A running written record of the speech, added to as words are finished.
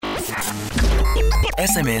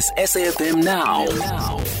SMS SAFM now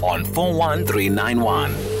on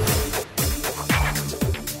 41391.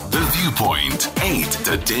 The Viewpoint, 8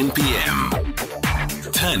 to 10 p.m.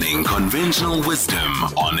 Turning conventional wisdom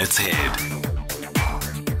on its head.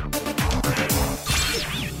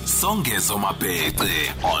 Songezo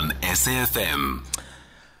Mapete on SAFM.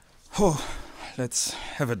 Oh, let's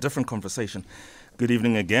have a different conversation. Good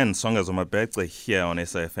evening again. Songezo Mapete here on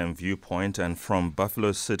SAFM Viewpoint, and from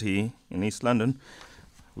Buffalo City in East London,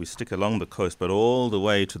 we stick along the coast, but all the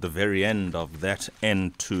way to the very end of that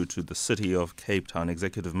end to the city of Cape Town.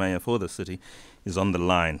 Executive Mayor for the city is on the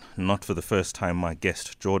line. Not for the first time, my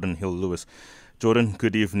guest, Geordin Hill-Lewis. Geordin,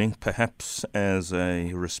 good evening. Perhaps as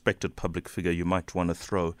a respected public figure, you might want to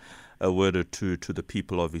throw a word or two to the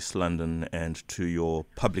people of East London and to your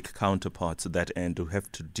public counterparts at that end who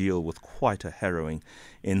have to deal with quite a harrowing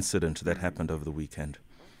incident that happened over the weekend.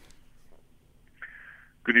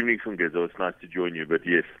 Good evening, Songezo. It's nice to join you. But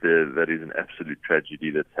yes, that is an absolute tragedy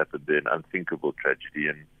that's happened there, an unthinkable tragedy,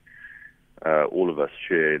 and all of us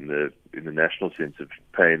share in the national sense of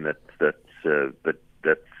pain that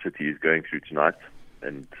city is going through tonight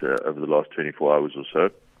and over the last 24 hours or so.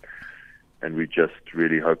 And we just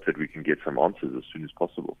really hope that we can get some answers as soon as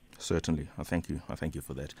possible. Certainly. I thank you. I thank you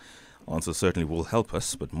for that. Answers certainly will help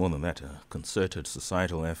us, but more than that, a concerted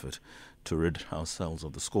societal effort to rid ourselves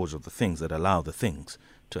of the scourge of the things that allow the things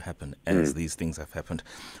to happen as these things have happened.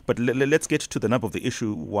 But let's get to the nub of the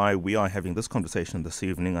issue, why we are having this conversation this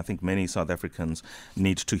evening. I think many South Africans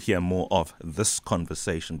need to hear more of this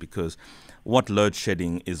conversation, because what load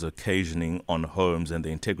shedding is occasioning on homes and the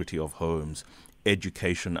integrity of homes,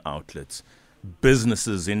 education outlets,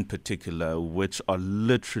 businesses in particular, which are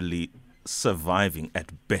literally surviving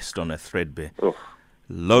at best on a threadbare.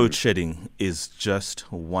 Load shedding is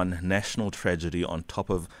just one national tragedy on top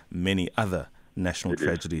of many other national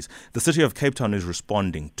tragedies. The city of Cape Town is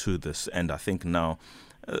responding to this, and I think now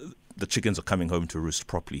the chickens are coming home to roost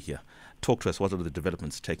properly here. Talk to us, what are the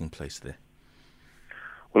developments taking place there?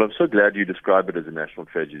 Well, I'm so glad you describe it as a national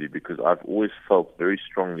tragedy, because I've always felt very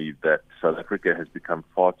strongly that South Africa has become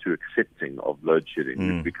far too accepting of load shedding.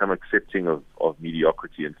 We've become accepting of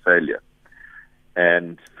mediocrity and failure.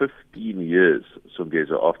 And 15 years,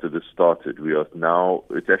 Songezo, after this started, we are now,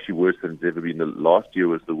 it's actually worse than it's ever been. The last year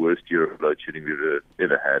was the worst year of load shedding we've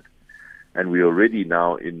ever had. And we're already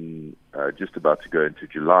now in, just about to go into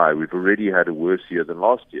July, we've already had a worse year than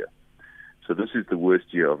last year. So this is the worst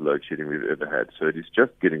year of load shedding we've ever had. So it is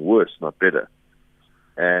just getting worse, not better.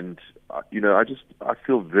 And, I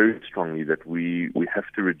feel very strongly that we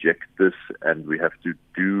have to reject this, and we have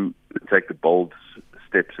to take the bold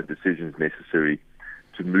steps and decisions necessary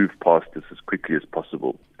to move past this as quickly as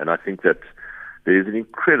possible. And I think that there is an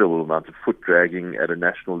incredible amount of foot dragging at a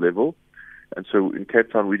national level. And so in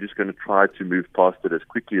Cape Town, we're just going to try to move past it as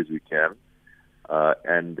quickly as we can.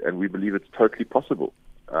 And we believe it's totally possible.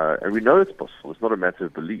 And we know it's possible. It's not a matter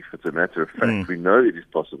of belief. It's a matter of fact. We know it is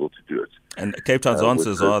possible to do it. And Cape Town's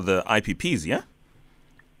answers are the IPPs, yeah?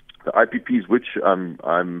 The IPPs, which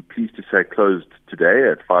I'm pleased to say closed today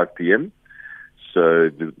at 5 p.m. So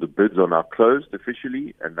the bids are now closed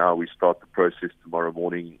officially, and now we start the process tomorrow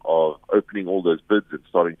morning of opening all those bids and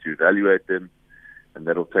starting to evaluate them, and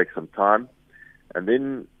that'll take some time. And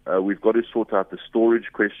then we've got to sort out the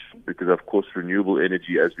storage question, because, of course, renewable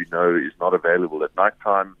energy, as we know, is not available at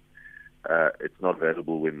nighttime. It's not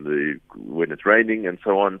available when it's raining and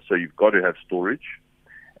so on. So you've got to have storage,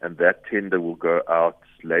 and that tender will go out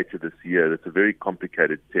later this year. It's a very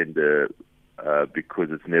complicated tender because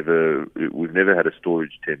we've never had a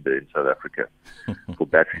storage tender in South Africa for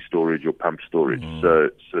battery storage or pump storage. So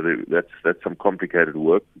that's some complicated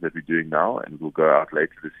work that we're doing now, and will go out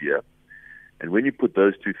later this year. And when you put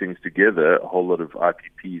those two things together, a whole lot of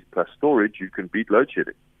IPPs plus storage, you can beat load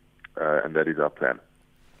shedding. And that is our plan.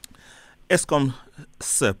 Eskom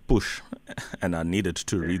se push, and I needed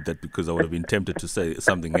to read that because I would have been tempted to say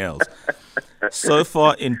something else. So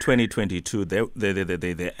far in 2022,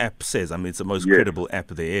 the app says, it's the most credible app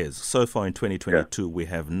there is. So far in 2022, we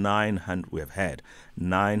have had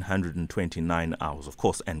 929 hours, of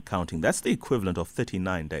course, and counting. That's the equivalent of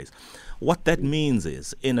 39 days. What that means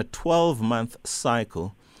is, in a 12-month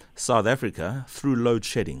cycle, South Africa, through load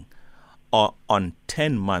shedding, are on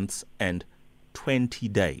 10 months and 20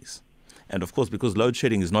 days. And of course, because load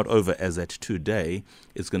shedding is not over as at today,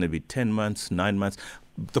 it's going to be 10 months, 9 months.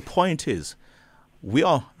 The point is, we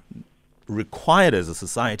are required as a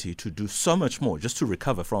society to do so much more just to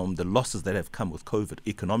recover from the losses that have come with COVID,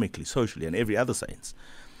 economically, socially, and every other sense.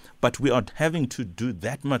 But we are having to do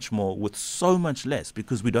that much more with so much less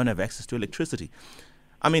because we don't have access to electricity.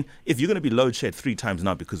 I mean, if you're going to be load shed 3 times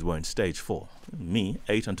now because we're in stage 4, me,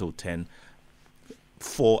 8 until 10,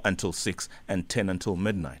 4 until 6, and 10 until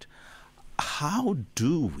midnight. How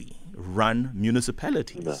do we run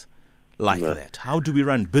municipalities like that? How do we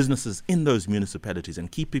run businesses in those municipalities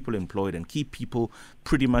and keep people employed and keep people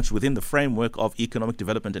pretty much within the framework of economic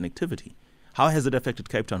development and activity? How has it affected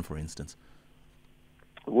Cape Town, for instance?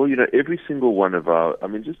 Well, every single one of our,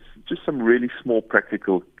 just some really small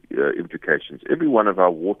practical implications. Every one of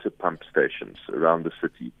our water pump stations around the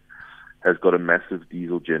city has got a massive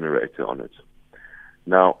diesel generator on it.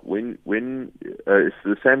 Now, when it's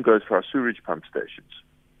the same goes for our sewerage pump stations.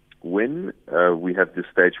 When we have the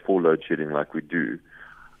stage 4 load shedding like we do,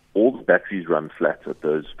 all the batteries run flat at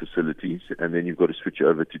those facilities, and then you've got to switch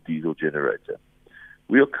over to diesel generator.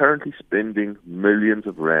 We are currently spending millions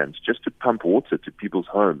of rands just to pump water to people's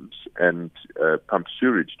homes and pump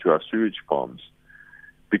sewage to our sewage farms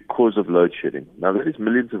because of load shedding. Now, that is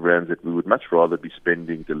millions of rands that we would much rather be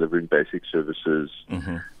spending delivering basic services,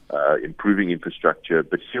 improving infrastructure,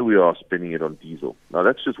 but here we are spending it on diesel. Now,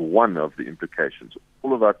 that's just one of the implications.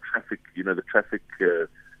 All of our traffic, the traffic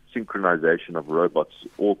synchronization of robots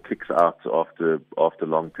all kicks out after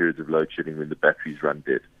long periods of load shedding when the batteries run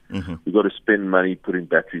dead. We've got to spend money putting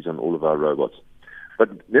batteries on all of our robots.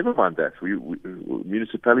 But never mind that.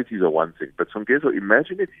 Municipalities are one thing. But Songezo,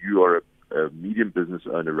 imagine if you are a medium business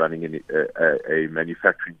owner running a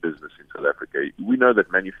manufacturing business in South Africa. We know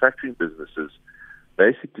that manufacturing businesses,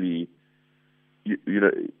 basically,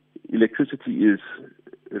 electricity is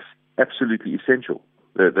absolutely essential.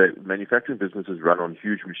 The manufacturing businesses run on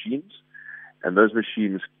huge machines, and those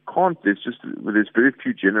machines there's very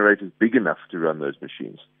few generators big enough to run those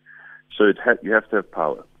machines. So you have to have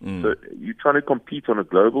power. So you're trying to compete on a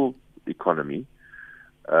global economy.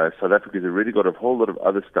 South Africa's already got a whole lot of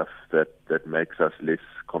other stuff that makes us less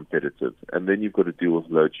competitive, and then you've got to deal with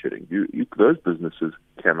load shedding. Those businesses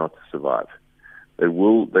cannot survive.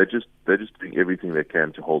 They're just doing everything they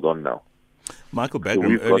can to hold on now. Michael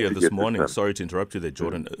Bagram, earlier this morning, sorry to interrupt you there,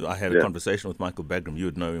 Jordan, I had a conversation with Michael Bagram. You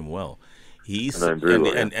would know him well.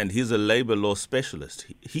 And he's a labor law specialist.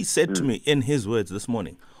 He said to me, in his words this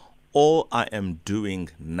morning, all I am doing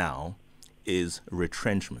now is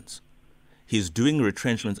retrenchments. He's doing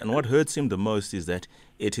retrenchments, and what hurts him the most is that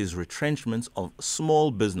it is retrenchments of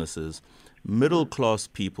small businesses, middle-class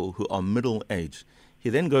people who are middle-aged. He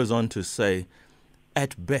then goes on to say,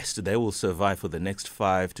 at best, they will survive for the next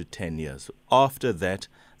 5 to 10 years. After that,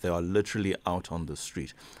 they are literally out on the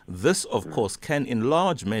street. This, of course, can in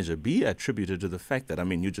large measure be attributed to the fact that,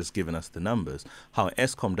 you've just given us the numbers, how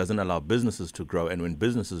Eskom doesn't allow businesses to grow, and when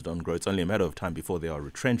businesses don't grow, it's only a matter of time before there are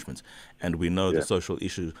retrenchments. And we know the social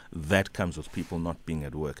issue that comes with people not being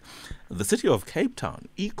at work. The city of Cape Town,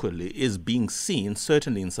 equally, is being seen,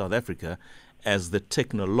 certainly in South Africa, as the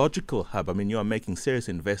technological hub. You are making serious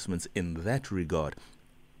investments in that regard.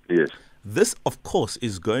 Yes. This, of course,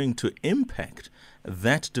 is going to impact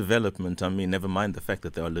that development. Never mind the fact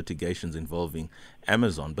that there are litigations involving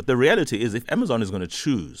Amazon. But the reality is, if Amazon is going to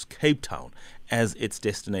choose Cape Town as its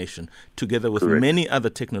destination, together with many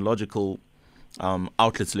other technological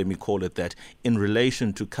outlets, let me call it that, in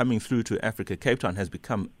relation to coming through to Africa, Cape Town has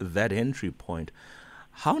become that entry point.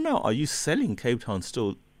 How now are you selling Cape Town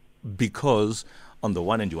still? Because on the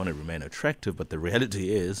one end, you want to remain attractive, but the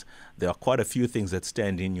reality is there are quite a few things that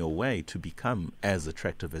stand in your way to become as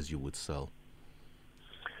attractive as you would sell.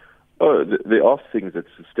 Oh, there are things that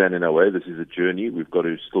stand in our way. This is a journey. We've got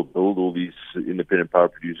to still build all these independent power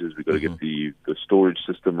producers. We've got to get the storage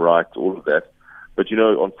system right, all of that. But,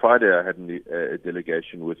 on Friday, I had a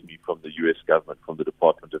delegation with me from the U.S. government, from the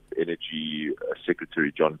Department of Energy,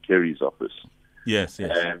 Secretary John Kerry's office. Yes.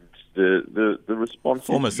 And the response.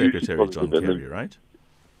 Former Secretary John Kerry, right?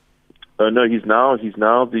 No, he's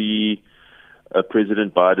now the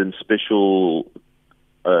President Biden's special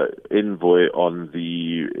envoy on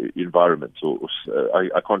the environment.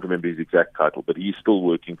 I can't remember his exact title, but he's still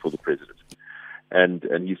working for the president. And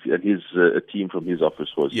a team from his office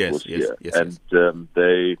was here.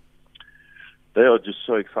 They are just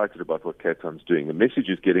so excited about what Cape Town's doing. The message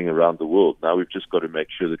is getting around the world. Now we've just got to make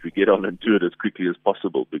sure that we get on and do it as quickly as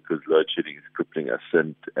possible, because load shedding is crippling us.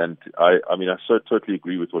 And I so totally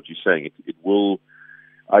agree with what you're saying. It will.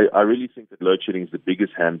 I really think that load shedding is the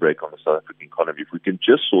biggest handbrake on the South African economy. If we can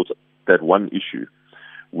just sort that one issue,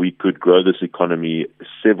 we could grow this economy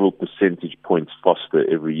several percentage points faster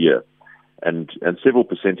every year. And several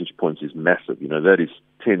percentage points is massive. That is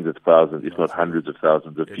tens of thousands, if not hundreds of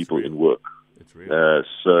thousands of people in work. It's real.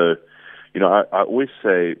 So, I always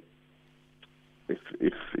say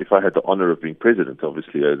if I had the honor of being president,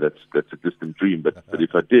 obviously that's a distant dream. But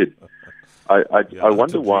if I did, I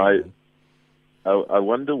wonder why. I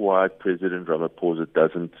wonder why President Ramaphosa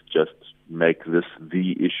doesn't just make this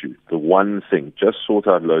the issue, the one thing. Just sort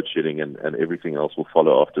out load shedding, and everything else will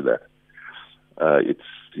follow after that.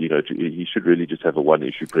 He should really just have a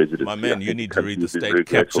one-issue presidency. My man, you need to read the state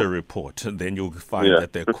capture report, and then you'll find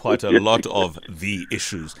that there are quite a lot of the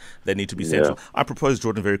issues that need to be central. I propose,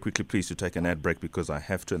 Geordin, very quickly, please, to take an ad break because I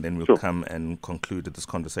have to, and then we'll come and conclude this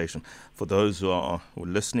conversation. For those who are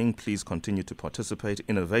listening, please continue to participate.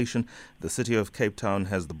 Innovation. The City of Cape Town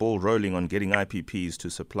has the ball rolling on getting IPPs to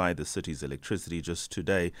supply the city's electricity. Just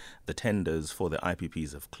today, the tenders for the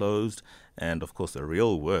IPPs have closed. And, of course, the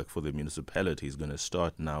real work for the municipality is going to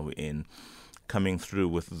start now in coming through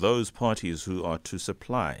with those parties who are to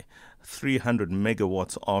supply 300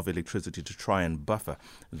 megawatts of electricity to try and buffer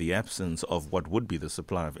the absence of what would be the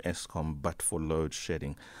supply of Eskom, but for load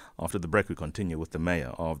shedding. After the break, we continue with the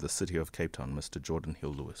Mayor of the City of Cape Town, Mr. Geordin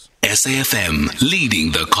Hill-Lewis. SAFM,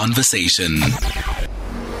 leading the conversation.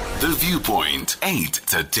 The Viewpoint, 8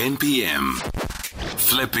 to 10 p.m.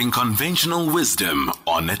 Flipping conventional wisdom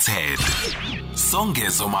on its head.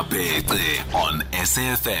 Songezo Mapete on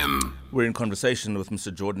SAFM. We're in conversation with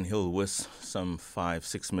Mr. Geordin Hill-Lewis. Some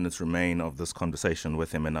 5-6 minutes remain of this conversation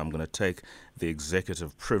with him, and I'm going to take the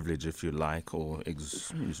executive privilege, if you like, or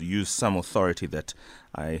use some authority that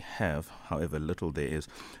I have, however little there is.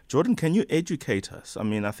 Geordin, can you educate us? I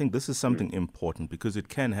mean, I think this is something important because it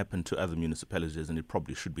can happen to other municipalities, and it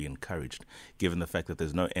probably should be encouraged, given the fact that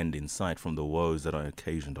there's no end in sight from the woes that are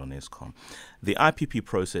occasioned on Eskom. The IPP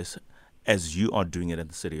process, as you are doing it in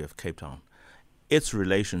the City of Cape Town, its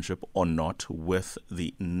relationship or not with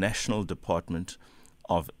the National Department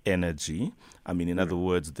of Energy. I mean, in other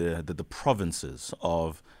words, the provinces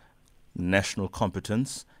of national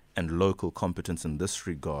competence and local competence in this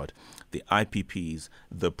regard, the IPPs,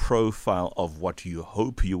 the profile of what you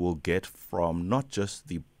hope you will get from not just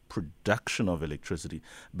the production of electricity,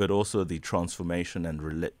 but also the transformation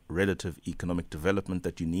and relative economic development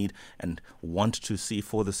that you need and want to see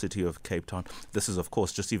for the City of Cape Town. This is, of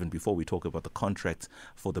course, just even before we talk about the contracts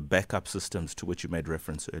for the backup systems to which you made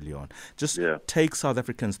reference earlier on. Just take South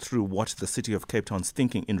Africans through what the City of Cape Town's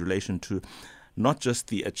thinking in relation to not just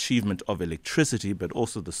the achievement of electricity, but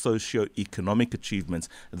also the socio-economic achievements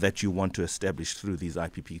that you want to establish through these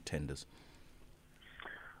IPP tenders.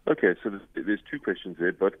 Okay, so there's two questions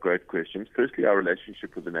there, both great questions. Firstly, our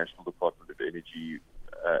relationship with the National Department of Energy.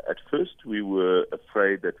 At first, we were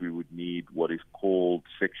afraid that we would need what is called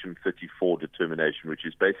Section 34 determination, which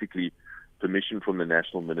is basically permission from the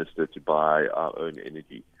National Minister to buy our own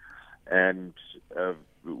energy. And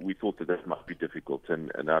we thought that might be difficult.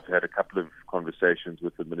 And I've had a couple of conversations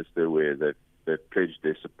with the Minister where they've pledged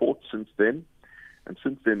their support since then. And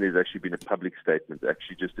since then, there's actually been a public statement,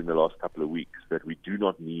 actually just in the last couple of weeks, that we do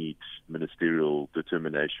not need ministerial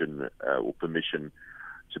determination or permission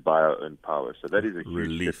to buy our own power. So that is a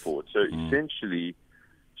huge step forward. So essentially,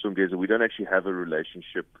 Songezo, we don't actually have a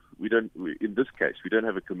relationship. In this case, we don't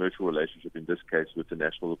have a commercial relationship in this case with the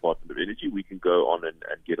National Department of Energy. We can go on and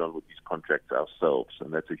get on with these contracts ourselves,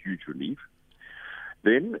 and that's a huge relief.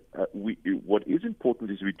 Then what is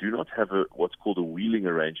important is we do not have what's called a wheeling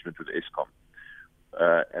arrangement with Eskom.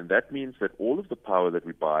 And that means that all of the power that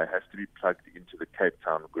we buy has to be plugged into the Cape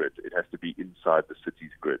Town grid. It has to be inside the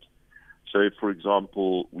city's grid. So, for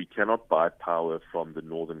example, we cannot buy power from the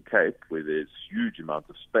Northern Cape, where there's huge amounts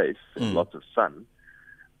of space and lots of sun,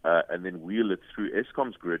 and then wheel it through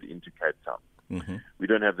Eskom's grid into Cape Town. Mm-hmm. We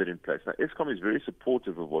don't have that in place. Now, Eskom is very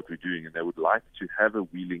supportive of what we're doing, and they would like to have a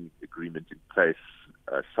wheeling agreement in place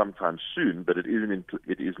sometime soon, but it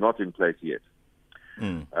is not in place yet.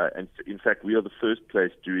 And in fact, we are the first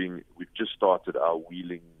place we've just started our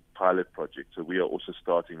wheeling pilot project. So we are also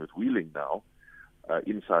starting with wheeling now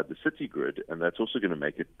inside the city grid, and that's also going to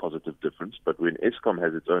make a positive difference. But when Eskom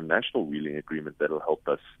has its own national wheeling agreement, that'll help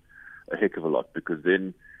us a heck of a lot, because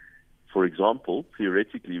then, for example,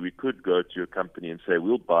 theoretically, we could go to a company and say,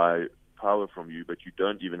 we'll buy power from you, but you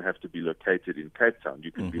don't even have to be located in Cape Town.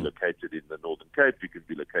 You can be located in the Northern Cape, you can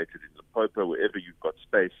be located in Limpopo, wherever you've got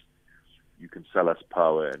space. You can sell us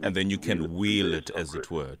power. And then you can wheel it, as it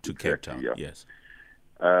were, to Cape Town. Yeah. Yes.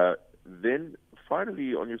 Then,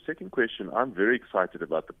 finally, on your second question, I'm very excited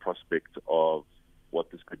about the prospect of what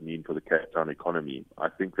this could mean for the Cape Town economy. I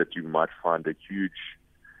think that you might find a huge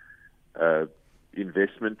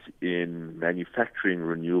investment in manufacturing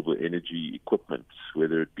renewable energy equipment,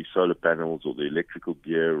 whether it be solar panels or the electrical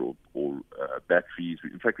gear or batteries.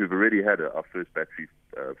 In fact, we've already had our first battery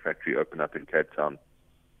factory open up in Cape Town,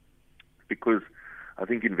 because I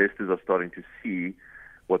think investors are starting to see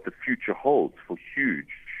what the future holds for huge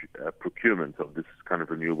procurement of this kind of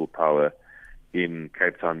renewable power in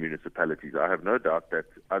Cape Town municipalities. I have no doubt that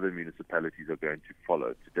other municipalities are going to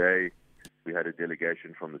follow. Today, we had a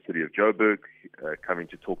delegation from the city of Joburg coming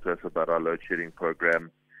to talk to us about our load shedding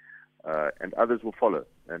program, and others will follow.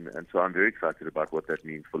 And so I'm very excited about what that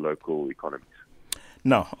means for local economies.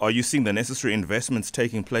 Now, are you seeing the necessary investments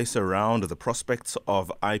taking place around the prospects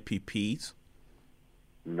of IPPs?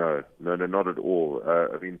 No, not at all.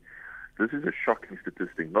 I mean, this is a shocking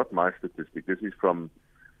statistic, not my statistic. This is from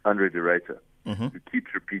Andre de Ruyter, who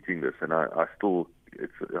keeps repeating this, and I still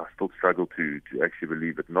struggle to actually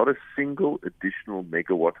believe it. Not a single additional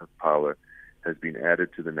megawatt of power has been added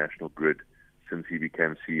to the national grid since he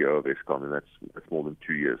became CEO of Eskom, and that's more than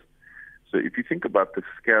 2 years. So if you think about the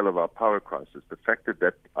scale of our power crisis, the fact that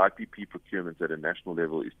IPP procurement at a national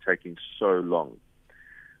level is taking so long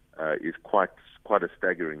is quite a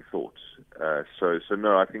staggering thought. So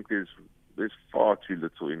no, I think there's far too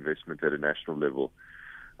little investment at a national level.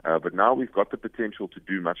 But now we've got the potential to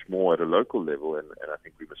do much more at a local level, and I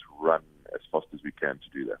think we must run as fast as we can to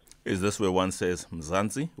do that. Is this where one says,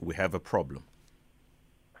 Mzansi, we have a problem?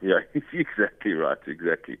 Yeah, exactly right,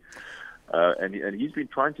 exactly. And he's been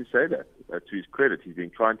trying to say that, to his credit, he's been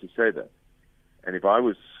trying to say that. And if I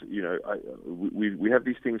was, we have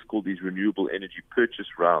these things called these renewable energy purchase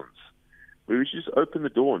rounds, where we should just open the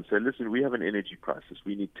door and say, listen, we have an energy crisis.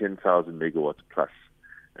 We need 10,000 megawatts plus,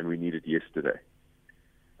 and we need it yesterday.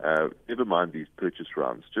 Never mind these purchase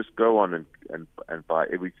rounds. Just go on and buy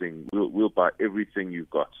everything. We'll buy everything you've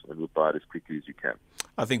got, and we'll buy it as quickly as you can.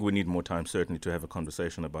 I think we need more time, certainly, to have a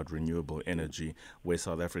conversation about renewable energy, where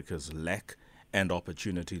South Africa's lack and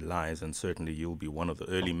opportunity lies, and certainly you'll be one of the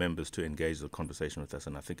early members to engage the conversation with us,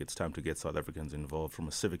 and I think it's time to get South Africans involved from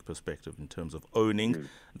a civic perspective in terms of owning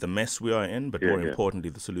the mess we are in, but more importantly,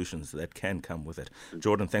 the solutions that can come with it.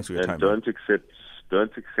 Geordin, thanks for your time. Don't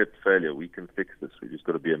accept failure. We can fix this. We just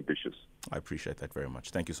got to be ambitious. I appreciate that very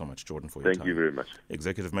much. Thank you so much, Geordin, for your time. Thank you very much.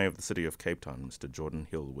 Executive Mayor of the City of Cape Town, Mr. Geordin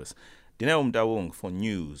Hill-Lewis. Dineo Mdawung for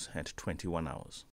news at 21 hours.